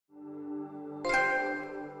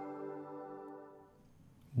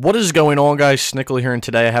What is going on, guys? Snickel here, and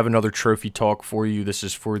today I have another trophy talk for you. This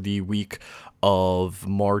is for the week of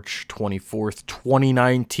March 24th,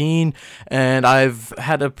 2019, and I've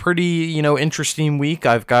had a pretty, interesting week.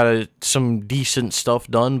 I've got some decent stuff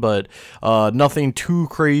done, but nothing too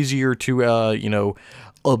crazy or too,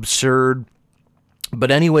 absurd. But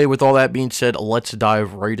anyway, with all that being said, let's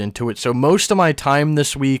dive right into it. So most of my time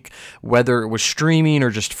this week, whether it was streaming or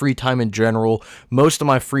just free time in general, most of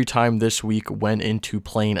my free time this week went into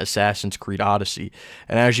playing Assassin's Creed Odyssey.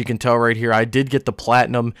 And as you can tell right here, I did get the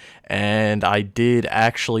platinum, and I did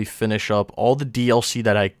actually finish up all the DLC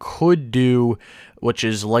that I could do, which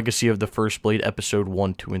is Legacy of the First Blade Episode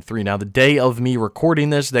 1, 2, and 3. Now, the day of me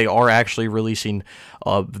recording this, they are actually releasing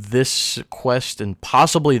this quest and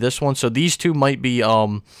possibly this one. So these two might be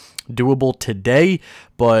doable today,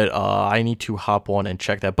 but I need to hop on and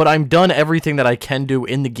check that. But I'm done everything that I can do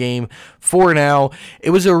in the game for now.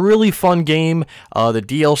 It was a really fun game. The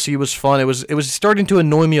DLC was fun. It was starting to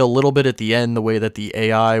annoy me a little bit at the end, the way that the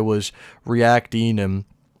AI was reacting and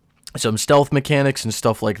some stealth mechanics and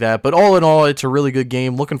stuff like that. But all in all, it's a really good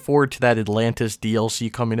game. Looking forward to that Atlantis DLC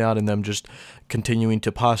coming out and them just continuing to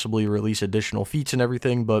possibly release additional feats and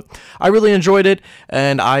everything. But I really enjoyed it,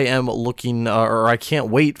 and I am looking, or I can't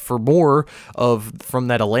wait for more from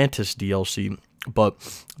that Atlantis DLC. But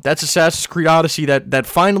that's Assassin's Creed Odyssey. That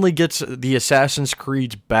finally gets the Assassin's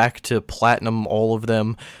Creeds back to platinum, all of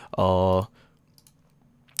them.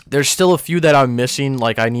 There's still a few that I'm missing.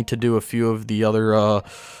 Like, I need to do a few of the other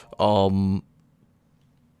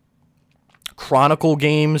Chronicle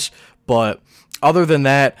games, but other than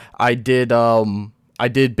that, I did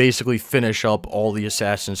basically finish up all the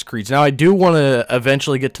Assassin's Creeds. Now, I do want to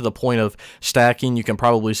eventually get to the point of stacking. You can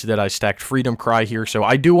probably see that I stacked Freedom Cry here, so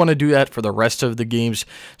I do want to do that for the rest of the games.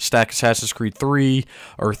 Stack Assassin's Creed 3,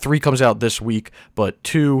 or 3 comes out this week, but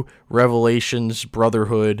 2, Revelations,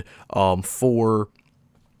 Brotherhood, 4,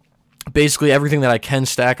 basically everything that I can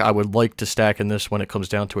stack, I would like to stack in this when it comes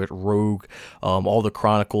down to it. Rogue, all the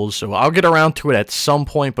Chronicles. So I'll get around to it at some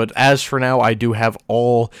point, but as for now, I do have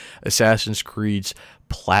all Assassin's Creed's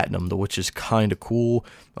platinum, which is kind of cool.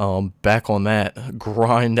 Back on that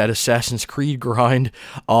grind, that Assassin's Creed grind.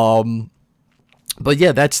 But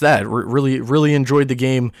yeah, that's that. Really enjoyed the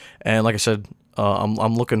game, and like I said,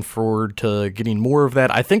 I'm looking forward to getting more of that.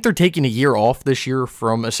 I think they're taking a year off this year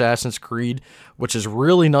from Assassin's Creed, which is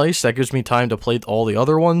really nice. That gives me time to play all the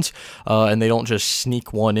other ones, and they don't just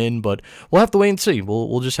sneak one in. But we'll have to wait and see.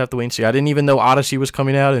 We'll just have to wait and see. I didn't even know Odyssey was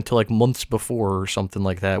coming out until like months before or something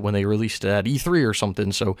like that, when they released it at E3 or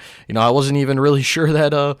something. So I wasn't even really sure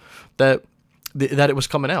that that it was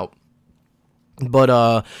coming out. But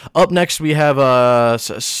up next we have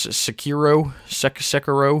Sekiro.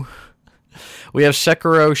 We have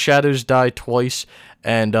Sekiro Shadows Die Twice,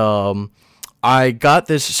 and I got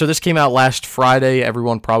this. So this came out last Friday.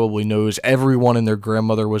 Everyone probably knows. Everyone and their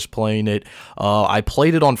grandmother was playing it. I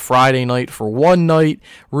played it on Friday night for one night.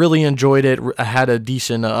 Really enjoyed it. I had a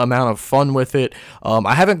decent amount of fun with it.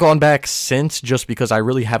 I haven't gone back since, just because I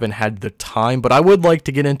really haven't had the time. But I would like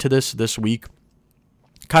to get into this week.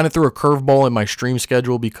 Kind of threw a curveball in my stream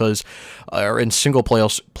schedule or in single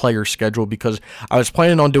player schedule, because I was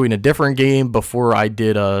planning on doing a different game before I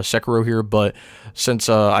did Sekiro here, but since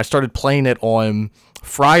I started playing it on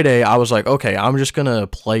Friday, I was like, okay, I'm just gonna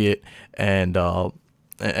play it and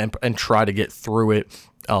try to get through it.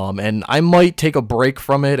 And I might take a break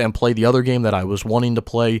from it and play the other game that I was wanting to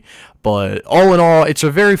play, but all in all, it's a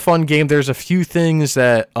very fun game. There's a few things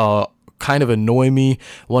that kind of annoy me,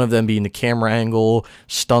 one of them being the camera angle,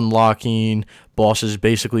 stun locking, bosses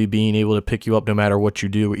basically being able to pick you up no matter what you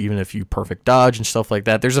do, even if you perfect dodge and stuff like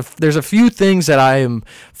that. There's a few things that I am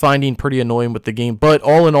finding pretty annoying with the game, but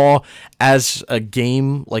all in all, as a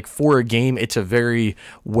game, like for a game, it's a very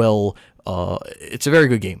it's a very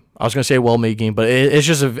good game. I was gonna say a well-made game, but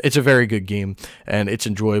it's a very good game, and it's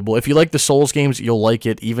enjoyable. If you like the Souls games, you'll like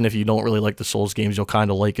it. Even if you don't really like the Souls games, you'll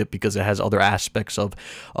kind of like it, because it has other aspects of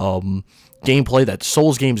gameplay that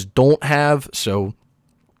Souls games don't have. So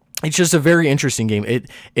it's just a very interesting game.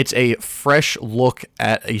 It's a fresh look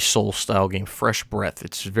at a Souls style game, fresh breath.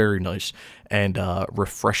 It's very nice and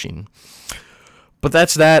refreshing. But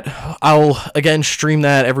that's that. I'll, again, stream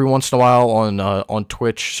that every once in a while on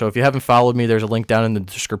Twitch. So if you haven't followed me, there's a link down in the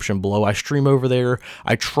description below. I stream over there.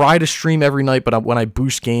 I try to stream every night, but when I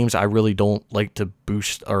boost games, I really don't like to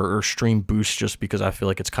boost or stream boost just because I feel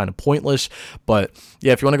like it's kind of pointless. But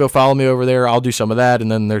yeah, if you want to go follow me over there, I'll do some of that, and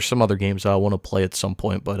then there's some other games I want to play at some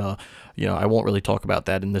point, but you know, I won't really talk about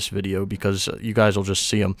that in this video because you guys will just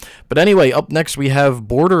see them. But anyway, up next we have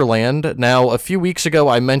Borderland. Now, a few weeks ago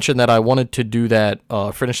I mentioned that I wanted to do that,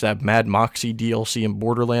 finish that Mad Moxie DLC in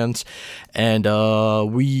Borderlands, and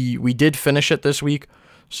we did finish it this week.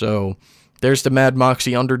 So there's the Mad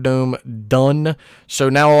Moxie Underdome done. So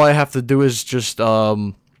now all I have to do is just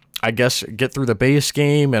I guess get through the base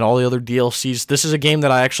game and all the other DLCs. This is a game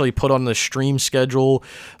that I actually put on the stream schedule,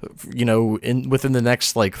 you know, within the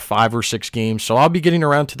next like 5 or 6 games. So I'll be getting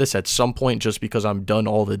around to this at some point just because I'm done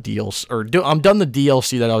all the DLC, or I'm done the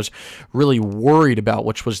DLC that I was really worried about,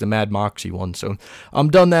 which was the Mad Moxie one. So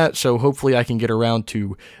I'm done that. So hopefully I can get around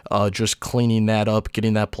to just cleaning that up,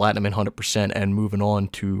 getting that platinum in 100%, and moving on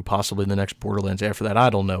to possibly the next Borderlands after that.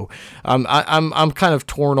 I don't know. I'm kind of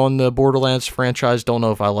torn on the Borderlands franchise. Don't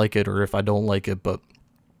know if I like it or if I don't like it, but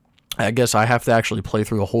I guess I have to actually play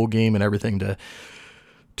through the whole game and everything to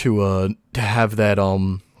have that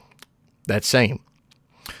that same.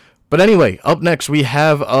 But anyway, up next we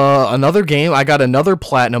have another game. I got another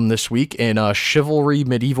platinum this week in Chivalry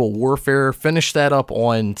Medieval Warfare. Finished that up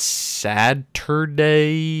on Saturday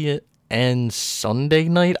and Sunday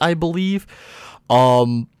night, I believe.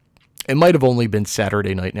 It might have only been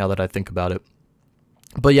Saturday night now that I think about it.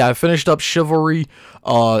 But yeah, I finished up Chivalry.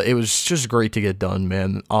 It was just great to get done,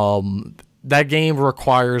 man. That game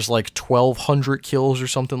requires like 1,200 kills or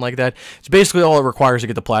something like that. It's basically all it requires to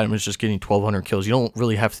get the platinum is just getting 1,200 kills. You don't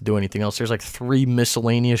really have to do anything else. There's like 3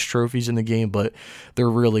 miscellaneous trophies in the game, but they're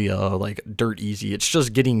really like dirt easy. It's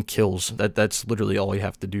just getting kills. That's literally all you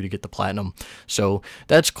have to do to get the platinum. So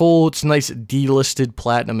that's cool. It's nice delisted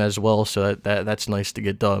platinum as well, so that's nice to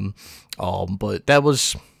get done. But that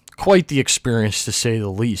was quite the experience, to say the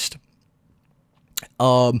least.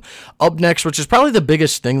 Up next, which is probably the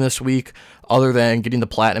biggest thing this week, other than getting the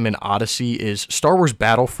platinum in Odyssey, is Star Wars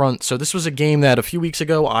Battlefront. So this was a game that a few weeks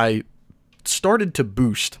ago I started to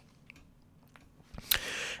boost.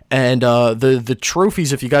 And the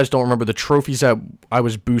trophies, if you guys don't remember, the trophies that I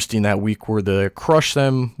was boosting that week were the Crush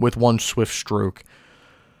Them with One Swift Stroke.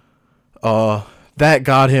 That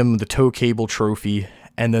got him the Tow Cable trophy,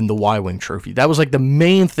 and then the Y-Wing trophy. That was like the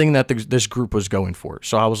main thing that this group was going for.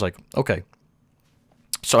 So I was like, okay.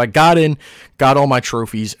 So I got in, got all my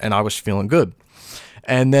trophies, and I was feeling good.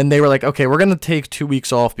 And then they were like, okay, we're going to take 2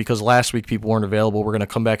 weeks off because last week people weren't available. We're going to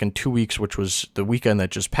come back in 2 weeks, which was the weekend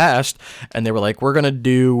that just passed. And they were like, we're going to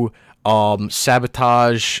do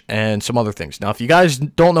Sabotage and some other things. Now, if you guys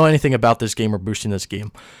don't know anything about this game or boosting this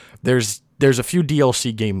game, there's a few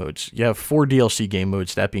DLC game modes. You have 4 DLC game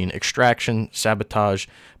modes, that being Extraction, Sabotage,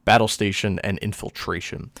 Battle Station, and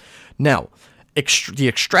Infiltration. Now, the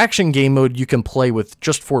Extraction game mode you can play with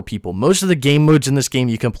just 4 people. Most of the game modes in this game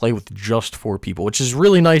you can play with just 4 people, which is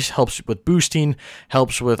really nice. Helps with boosting,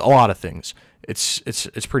 helps with a lot of things. It's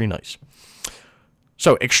pretty nice.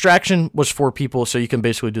 So Extraction was 4 people, so you can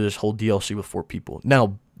basically do this whole DLC with 4 people.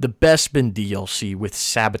 Now, the Bespin DLC with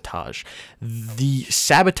Sabotage. The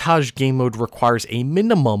Sabotage game mode requires a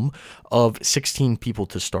minimum of 16 people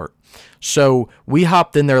to start. So we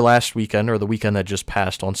hopped in there last weekend, or the weekend that just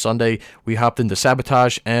passed on Sunday. We hopped into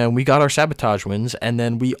Sabotage, and we got our Sabotage wins. And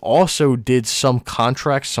then we also did some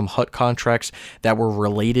contracts, some HUT contracts that were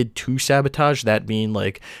related to Sabotage. That being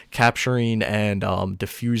like capturing and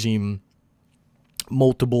defusing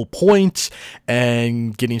multiple points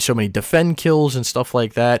and getting so many defend kills and stuff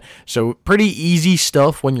like that. So pretty easy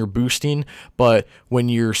stuff when you're boosting, but when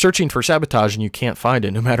you're searching for Sabotage and you can't find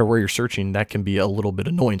it, no matter where you're searching, that can be a little bit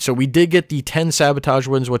annoying. So we did get the 10 Sabotage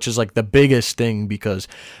wins, which is like the biggest thing because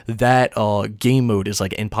that game mode is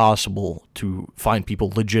like impossible to find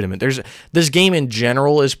people legitimate. This game in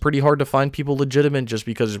general is pretty hard to find people legitimate just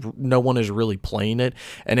because no one is really playing it,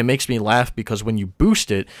 and it makes me laugh because when you boost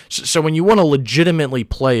it, so when you want to legitimately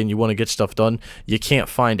play and you want to get stuff done, you can't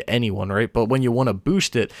find anyone, right? But when you want to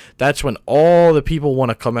boost it, that's when all the people want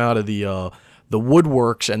to come out of the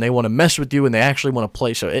woodworks and they want to mess with you and they actually want to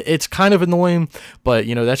play. So it's kind of annoying, but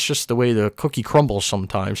you know, that's just the way the cookie crumbles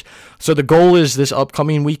sometimes. So the goal is this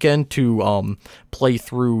upcoming weekend to play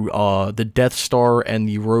through the Death Star and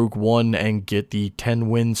the Rogue One and get the 10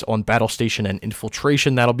 wins on Battle Station and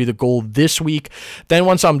Infiltration. That'll be the goal this week. Then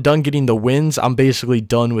once I'm done getting the wins, I'm basically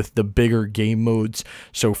done with the bigger game modes.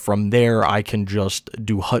 So from there, I can just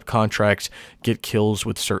do HUT contracts, get kills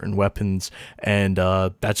with certain weapons, and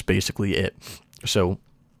that's basically it. So,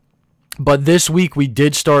 but this week we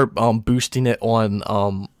did start boosting it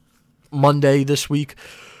on Monday this week.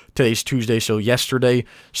 Today's Tuesday, so yesterday.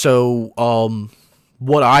 So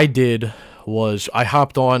what I did was I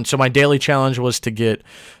hopped on. So my daily challenge was to get.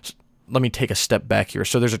 Let me take a step back here.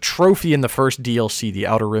 So there's a trophy in the first DLC, the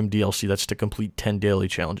Outer Rim DLC, that's to complete 10 daily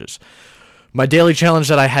challenges. My daily challenge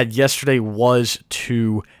that I had yesterday was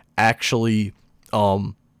to actually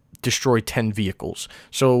destroy 10 vehicles.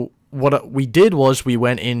 So what we did was we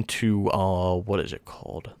went into, what is it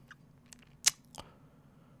called?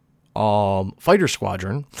 Fighter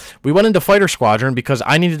Squadron. We went into Fighter Squadron because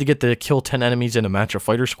I needed to get the kill 10 enemies in a match of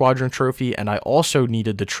Fighter Squadron trophy, and I also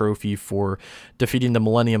needed the trophy for defeating the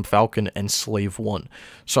Millennium Falcon and Slave 1.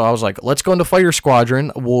 So I was like, let's go into Fighter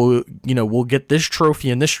Squadron. We'll get this trophy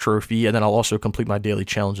and this trophy, and then I'll also complete my daily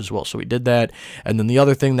challenge as well. So we did that, and then the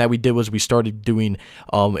other thing that we did was we started doing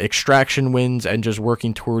extraction wins and just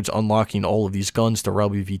working towards unlocking all of these guns, the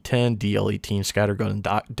Relby V10, DL-18 scattergun, and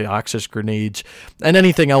Deoxys grenades, and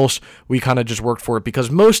anything else. We kind of just worked for it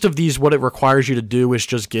because most of these, what it requires you to do is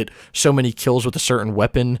just get so many kills with a certain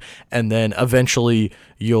weapon, and then eventually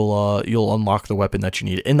you'll unlock the weapon that you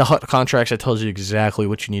need. In the HUT contracts, it tells you exactly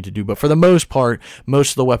what you need to do, but for the most part,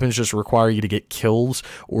 most of the weapons just require you to get kills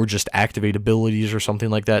or just activate abilities or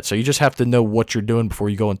something like that. So you just have to know what you're doing before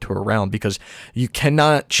you go into a round, because you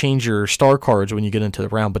cannot change your star cards when you get into the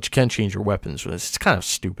round, but you can change your weapons. It's kind of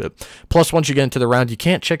stupid. Plus, once you get into the round, you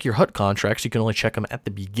can't check your HUT contracts. You can only check them at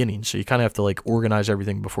the beginning, so you kind of have to like organize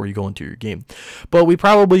everything before you go into your game. But we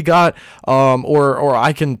probably got or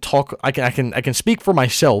I can talk, I can speak for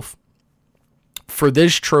myself. For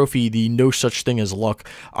this trophy, the No Such Thing as Luck,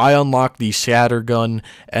 I unlocked the scattergun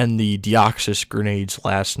and the Deoxys grenades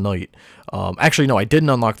last night. Actually, no, I didn't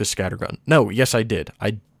unlock the scattergun. No, yes, I did.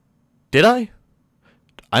 Did I?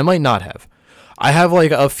 I might not have. I have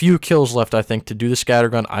like a few kills left, I think, to do the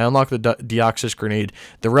scattergun. I unlocked the Deoxys grenade.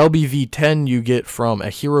 The Relby V10 you get from a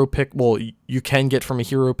hero pick. Well, you can get from a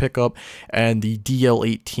hero pickup, and the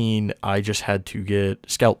DL-18 I just had to get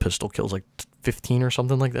scout pistol kills, like 15 or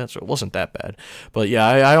something like that. So it wasn't that bad. But yeah,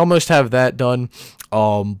 I almost have that done.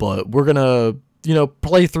 But we're gonna,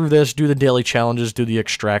 play through this, do the daily challenges, do the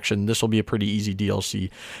extraction. This will be a pretty easy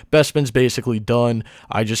DLC. Bestman's basically done.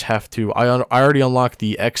 I just have to, I already unlocked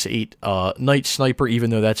the X8 Night Sniper,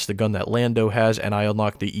 even though that's the gun that Lando has, and I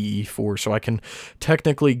unlocked the EE4, so I can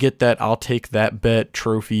technically get that. I'll take that bet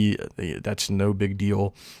trophy. That's no big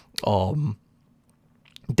deal.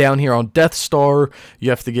 Down here on Death Star, you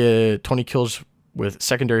have to get 20 kills with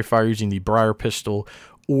secondary fire using the Briar pistol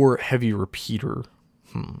or heavy repeater.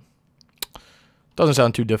 Doesn't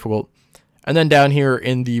sound too difficult. And then down here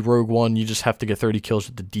in the Rogue One, you just have to get 30 kills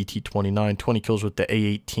with the DT-29, 20 kills with the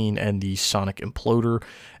A-18 and the Sonic Imploder,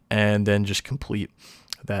 and then just complete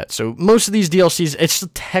that. So most of these DLCs, it's the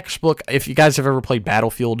textbook. If you guys have ever played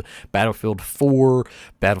Battlefield, Battlefield 4,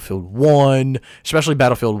 Battlefield 1, especially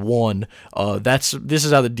Battlefield 1, this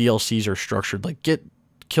is how the DLCs are structured. Like, get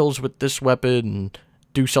kills with this weapon and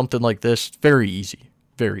do something like this. Very easy.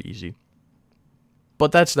 Very easy.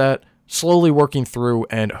 But that's that. Slowly working through,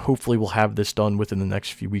 and hopefully we'll have this done within the next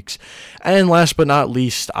few weeks. And last but not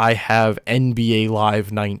least, I have NBA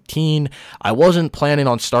Live 19. I wasn't planning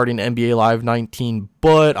on starting NBA Live 19,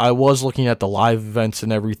 but I was looking at the live events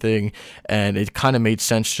and everything, and it kind of made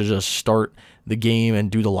sense to just start the game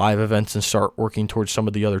and do the live events and start working towards some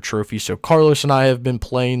of the other trophies. So Carlos and I have been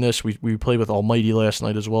playing this. We played with Almighty last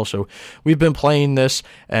night as well, so we've been playing this,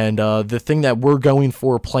 and the thing that we're going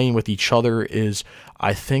for playing with each other is,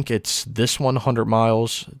 I think it's this 100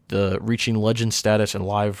 miles, the reaching legend status and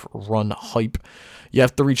live run hype. You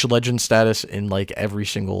have to reach legend status in like every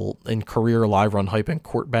single, in career, live run hype, and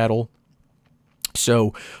court battle.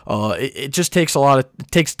 So it just takes it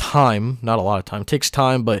takes time, not a lot of time, it takes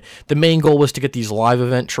time, but the main goal was to get these live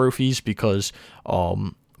event trophies because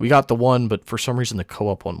we got the one, but for some reason the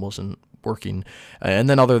co-op one wasn't working. And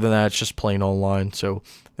then other than that, it's just playing online, so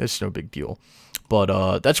it's no big deal.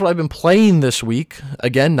 But that's what I've been playing this week.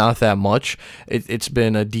 Again, not that much. It's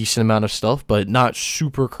been a decent amount of stuff, but not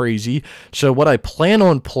super crazy. So what I plan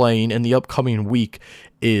on playing in the upcoming week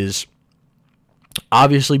is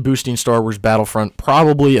obviously boosting Star Wars Battlefront,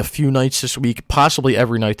 probably a few nights this week, possibly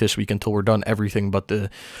every night this week until we're done everything but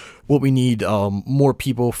what we need more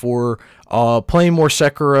people for. Playing more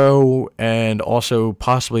Sekiro, and also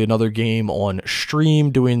possibly another game on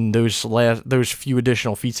stream, doing those few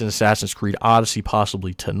additional feats in Assassin's Creed Odyssey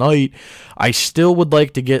possibly tonight. I still would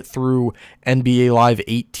like to get through NBA Live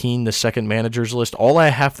 18, the second managers list.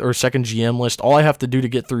 Or second GM list. All I have to do to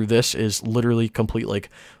get through this is literally complete like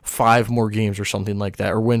 5 more games or something like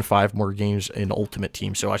that, or win 5 more games in Ultimate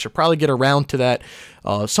Team. So I should probably get around to that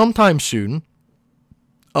sometime soon.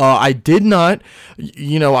 I did not,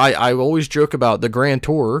 I always joke about the Grand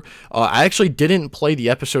Tour. I actually didn't play the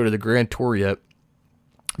episode of the Grand Tour yet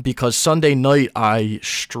because Sunday night I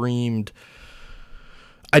streamed.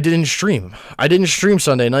 I didn't stream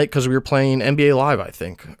Sunday night because we were playing NBA Live, I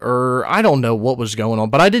think. Or I don't know what was going on,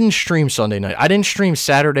 but I didn't stream Sunday night. I didn't stream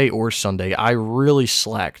Saturday or Sunday. I really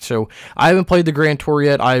slacked. So I haven't played the Grand Tour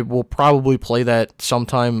yet. I will probably play that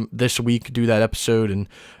sometime this week, do that episode, and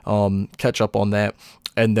catch up on that.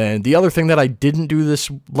 And then the other thing that I didn't do this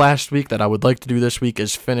last week that I would like to do this week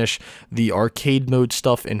is finish the arcade mode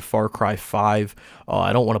stuff in Far Cry 5.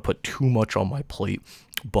 I don't want to put too much on my plate,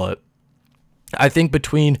 but I think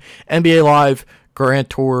between NBA Live, Grand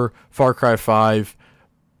Tour, Far Cry 5,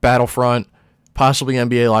 Battlefront, possibly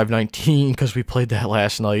NBA Live 19 because we played that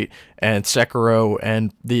last night, and Sekiro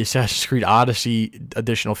and the Assassin's Creed Odyssey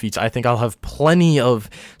additional feats, I think I'll have plenty of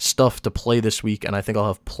stuff to play this week, and I think I'll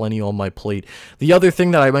have plenty on my plate. The other thing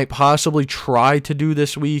that I might possibly try to do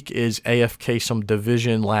this week is AFK some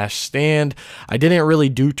Division Last Stand. I didn't really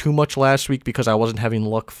do too much last week because I wasn't having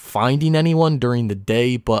luck finding anyone during the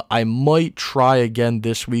day, but I might try again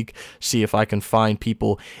this week, see if I can find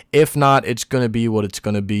people. If not, it's going to be what it's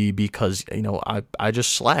going to be because, you know, I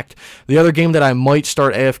just slacked. The other game that I might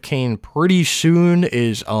start AFKing pretty soon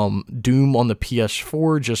is Doom on the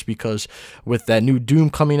PS4, just because with that new Doom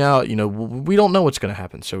coming out, you know, we don't know what's going to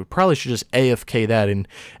happen, so we probably should just AFK that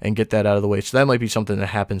and get that out of the way. So that might be something that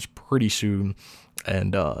happens pretty soon,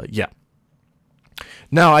 and yeah.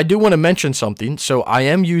 Now, I do want to mention something. So I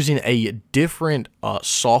am using a different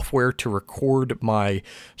software to record my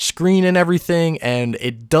screen and everything, and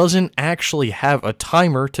it doesn't actually have a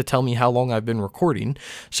timer to tell me how long I've been recording.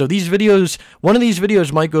 So these videos, one of these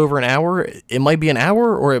videos might go over an hour. It might be an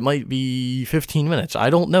hour or it might be 15 minutes. I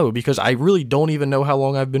don't know because I really don't even know how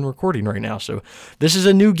long I've been recording right now. So this is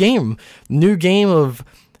a new game of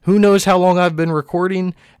who knows how long I've been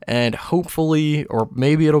recording, and hopefully, or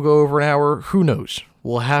maybe it'll go over an hour. Who knows?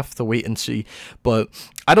 We'll have to wait and see. But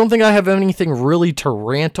I don't think I have anything really to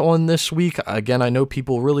rant on this week. Again, I know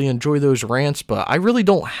people really enjoy those rants, but I really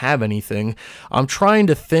don't have anything. I'm trying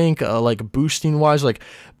to think, like, boosting-wise. Like,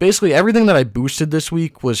 basically, everything that I boosted this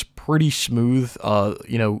week was pretty smooth.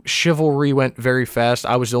 You know, Chivalry went very fast.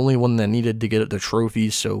 I was the only one that needed to get the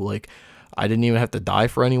trophies, so, like, I didn't even have to die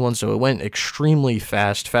for anyone, so it went extremely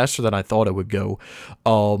fast, faster than I thought it would go.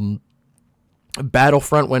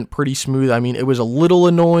 Battlefront went pretty smooth. I mean, it was a little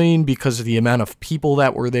annoying because of the amount of people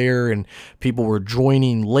that were there and people were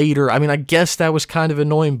joining later. I mean, I guess that was kind of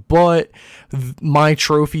annoying, but my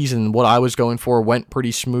trophies and what I was going for went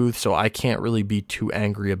pretty smooth, so I can't really be too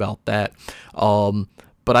angry about that.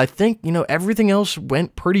 But I think, you know, everything else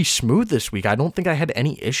went pretty smooth this week. I don't think I had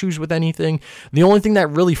any issues with anything. The only thing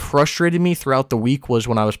that really frustrated me throughout the week was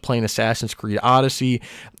when I was playing Assassin's Creed Odyssey,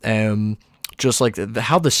 just like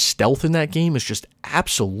how the stealth in that game is just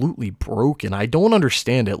absolutely broken. I don't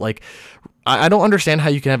understand it. Like, I don't understand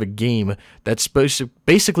how you can have a game that's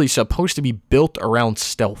basically supposed to be built around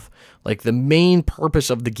stealth. Like, the main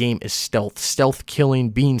purpose of the game is stealth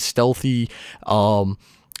killing, being stealthy,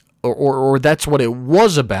 or that's what it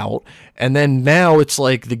was about, and then now it's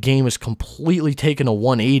like the game is completely taken a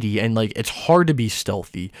 180, and like it's hard to be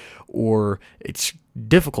stealthy, or it's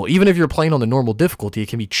difficult. Even if you're playing on the normal difficulty, it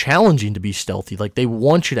can be challenging to be stealthy. Like, they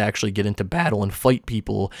want you to actually get into battle and fight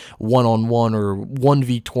people one-on-one or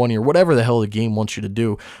 1v20 or whatever the hell the game wants you to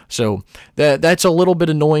do. So that's a little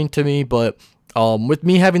bit annoying to me, but with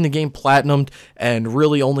me having the game platinumed and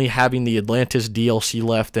really only having the Atlantis DLC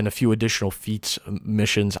left and a few additional feats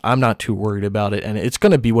missions, I'm not too worried about it, and it's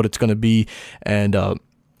going to be what it's going to be, and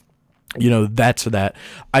you know, that's that.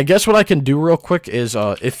 I guess what I can do real quick is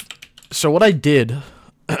what I did,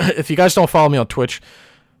 if you guys don't follow me on Twitch,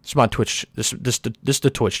 it's my Twitch, this is the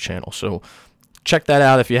Twitch channel, so check that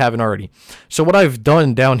out if you haven't already. So what I've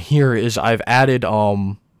done down here is I've added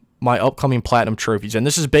my upcoming platinum trophies, and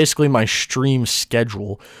this is basically my stream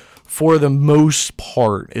schedule for the most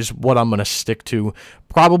part is what I'm going to stick to,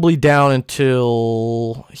 probably down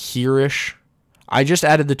until here-ish. I just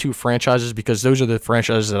added the 2 franchises because those are the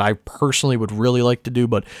franchises that I personally would really like to do,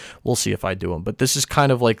 but we'll see if I do them. But this is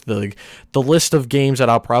kind of like the list of games that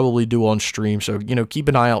I'll probably do on stream, so, you know, keep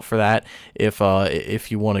an eye out for that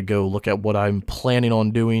if you want to go look at what I'm planning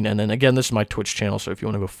on doing. And then, again, this is my Twitch channel, so if you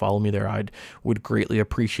want to go follow me there, I would greatly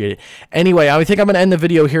appreciate it. Anyway, I think I'm going to end the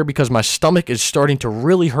video here because my stomach is starting to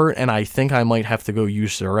really hurt, and I think I might have to go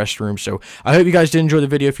use the restroom. So I hope you guys did enjoy the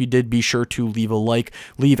video. If you did, be sure to leave a like,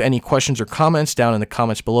 leave any questions or comments down in the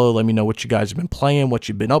comments below. Let me know what you guys have been playing, what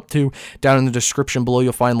you've been up to. Down in the description below,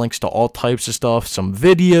 you'll find links to all types of stuff, some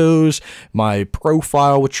videos, my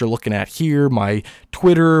profile, which you're looking at here, my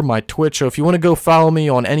Twitter, my Twitch. So if you want to go follow me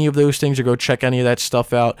on any of those things or go check any of that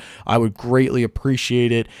stuff out, I would greatly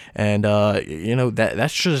appreciate it. And you know,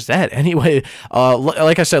 that's just that. Anyway,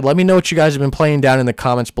 like I said, let me know what you guys have been playing down in the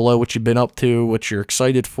comments below, what you've been up to, what you're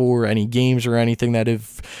excited for, any games or anything that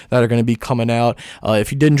are going to be coming out.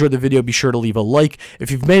 If you did enjoy the video, be sure to leave a like. If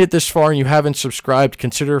you've made it this far and you haven't subscribed,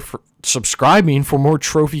 consider subscribing for more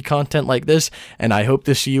trophy content like this, and I hope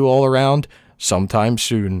to see you all around sometime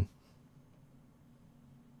soon.